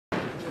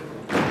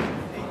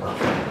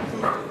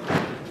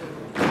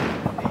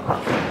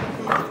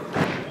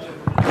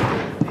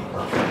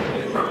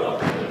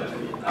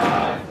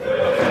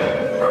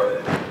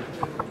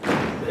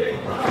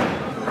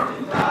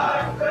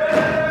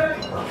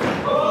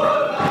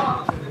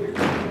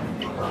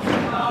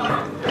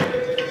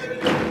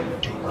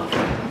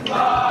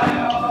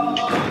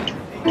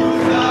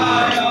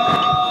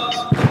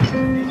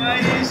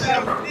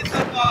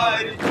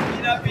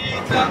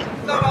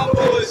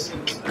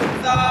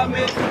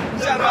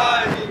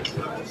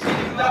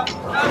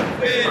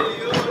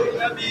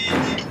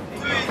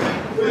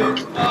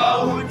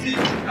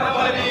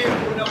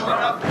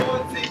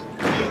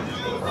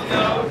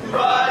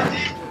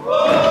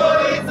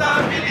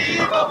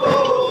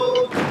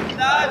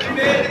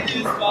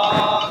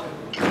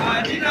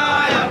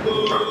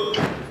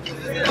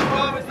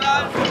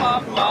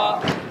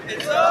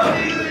It's so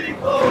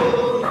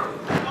beautiful,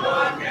 no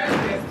one can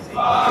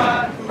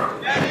testify.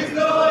 There is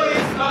no,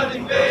 it's not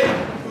in vain.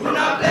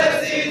 Una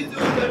blessing to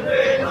the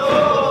brain,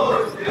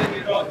 oh, steady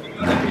rocking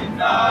on the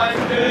midnight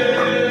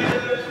train.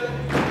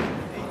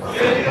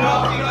 Steady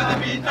rocking on the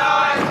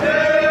midnight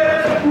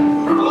train.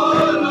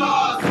 Oh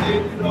Lord,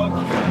 steady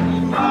rocking on the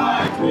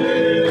midnight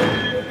train.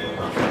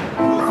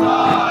 To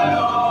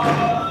Zion,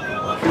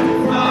 to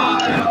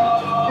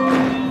Zion.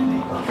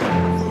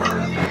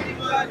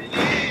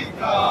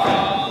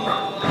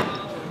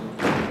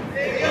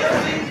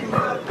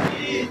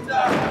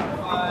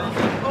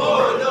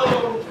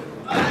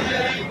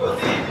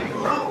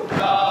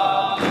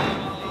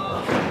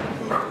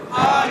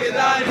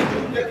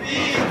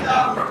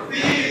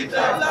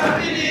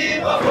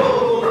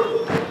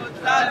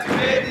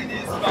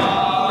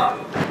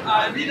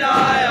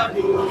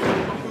 Undeniable,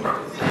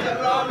 see the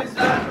promise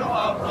that no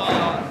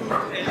apart,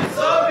 and it's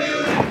so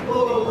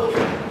beautiful,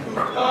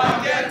 no one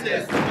can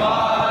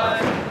testify,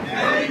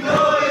 and you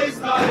know it's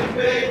not in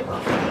vain,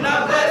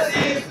 not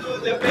blessings to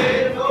the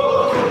pain,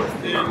 oh,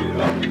 steady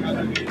rocking on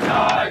the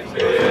midnight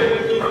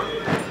train,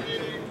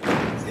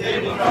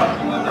 steady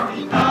rocking on the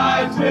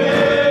midnight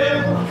train,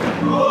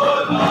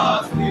 oh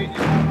Lord, steady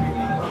rocking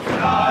on the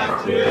midnight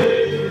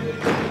train,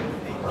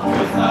 to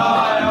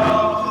Zion.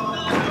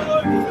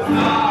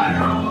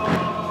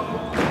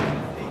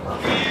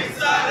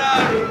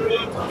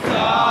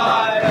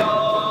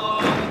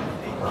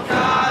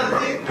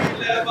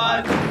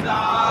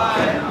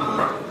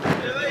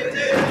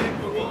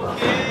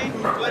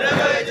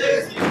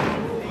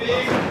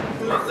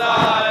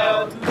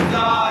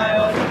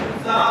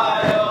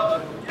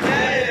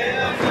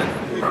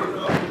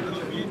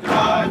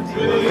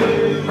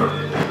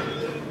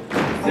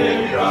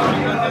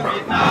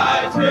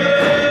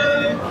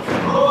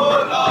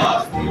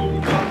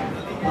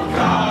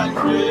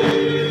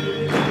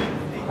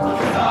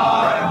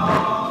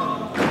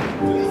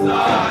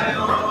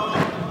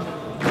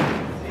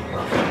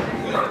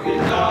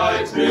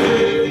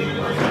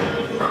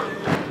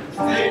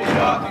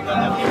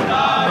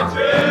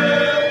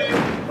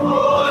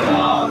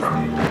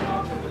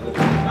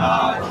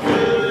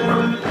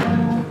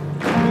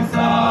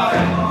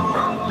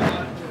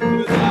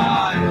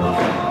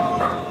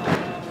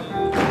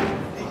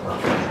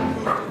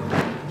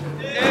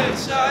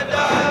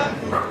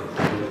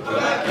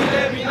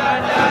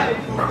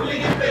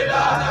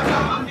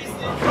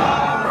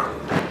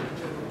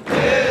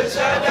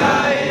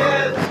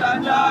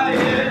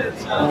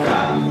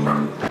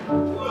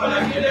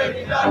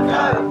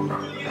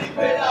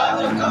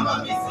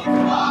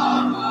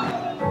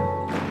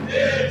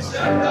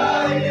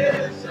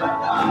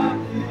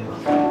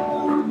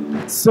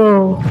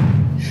 So,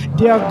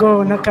 dear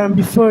God, I come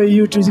before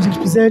you to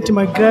present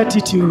my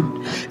gratitude.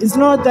 It's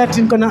not that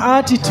in an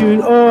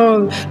attitude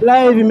or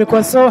life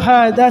imekuwa so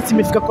high that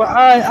imefika kwa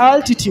high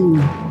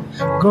altitude.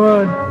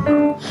 God,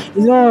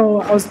 you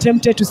know, I was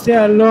tempted to stay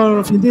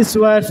alone in this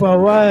world for a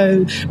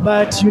while,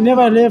 but you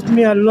never left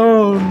me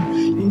alone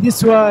in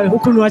this world. Who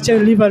couldn't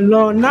actually live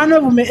alone? None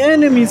of my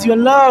enemies you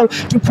allowed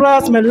to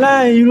cross my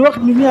line. You walked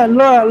with me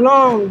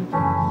alone.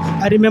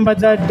 I remember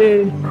that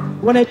day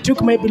when I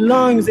took my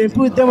belongings and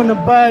put them on a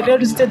bike, I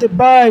registered the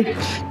bike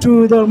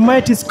to the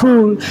Almighty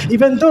School.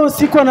 Even though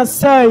sikuwa na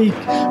psych,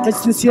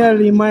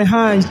 sincerely in my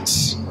heart,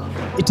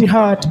 it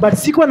hurt. But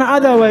sikuwa na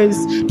otherwise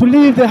to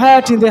leave the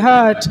heart in the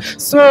heart.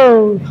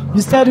 So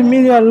you started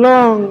me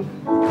along.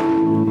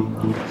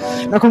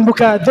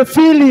 Nakumbuka the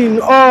feeling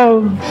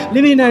of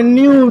living in a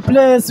new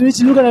place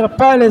which looked like a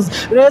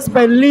palace, raised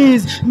by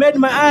leaves, made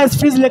my eyes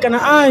freeze like an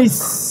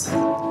ice.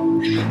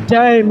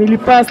 Time ili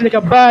pass like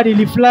a bird,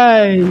 ili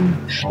fly.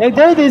 Like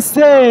they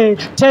say,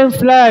 time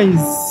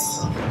flies.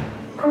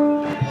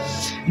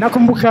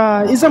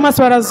 Nakumbuka hizo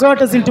maswala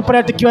zote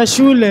zilitupata tukiwa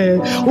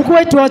shule.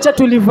 Hukuwahi tuacha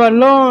to live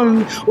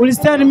alone.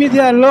 Ulistand me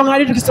there alone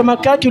hadi tukisoma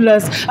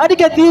calculus. Hadi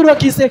Kathiru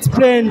akisi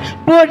explain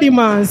body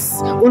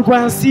mass. Ulikuwa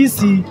na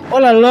sisi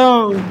all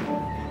along.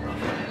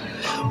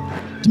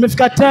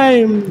 Tumefika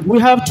time we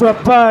have to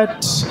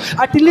apart.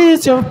 At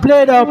least you have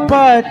played our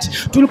part.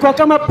 Tulikuwa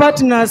kama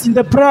partners in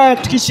the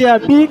pride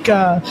tukishare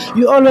bika.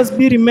 You always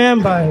be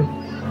remembered.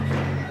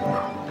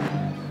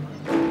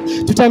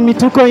 Tutami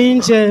tuko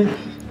nje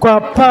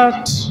kwa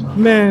part.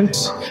 meant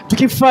to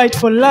keep fight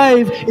for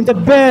life in the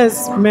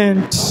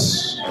basement.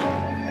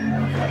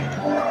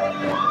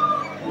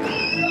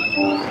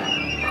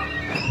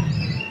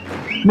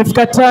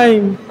 Mefika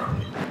time,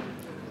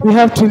 we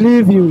have to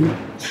leave you.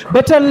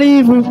 Better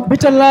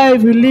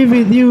life we live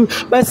with you,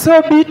 but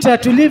so bitter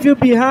to leave you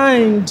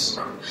behind.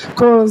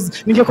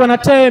 Cause ningekuwa na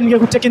time,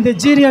 ningekutake in the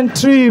Nigerian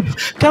trip.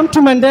 Come to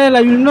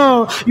Mandela, you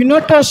know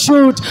not to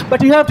shoot,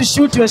 but you have to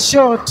shoot your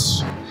shot.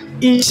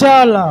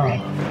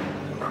 Inshallah.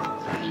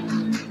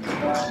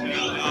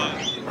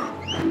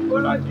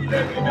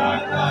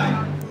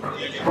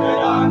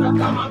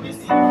 Kama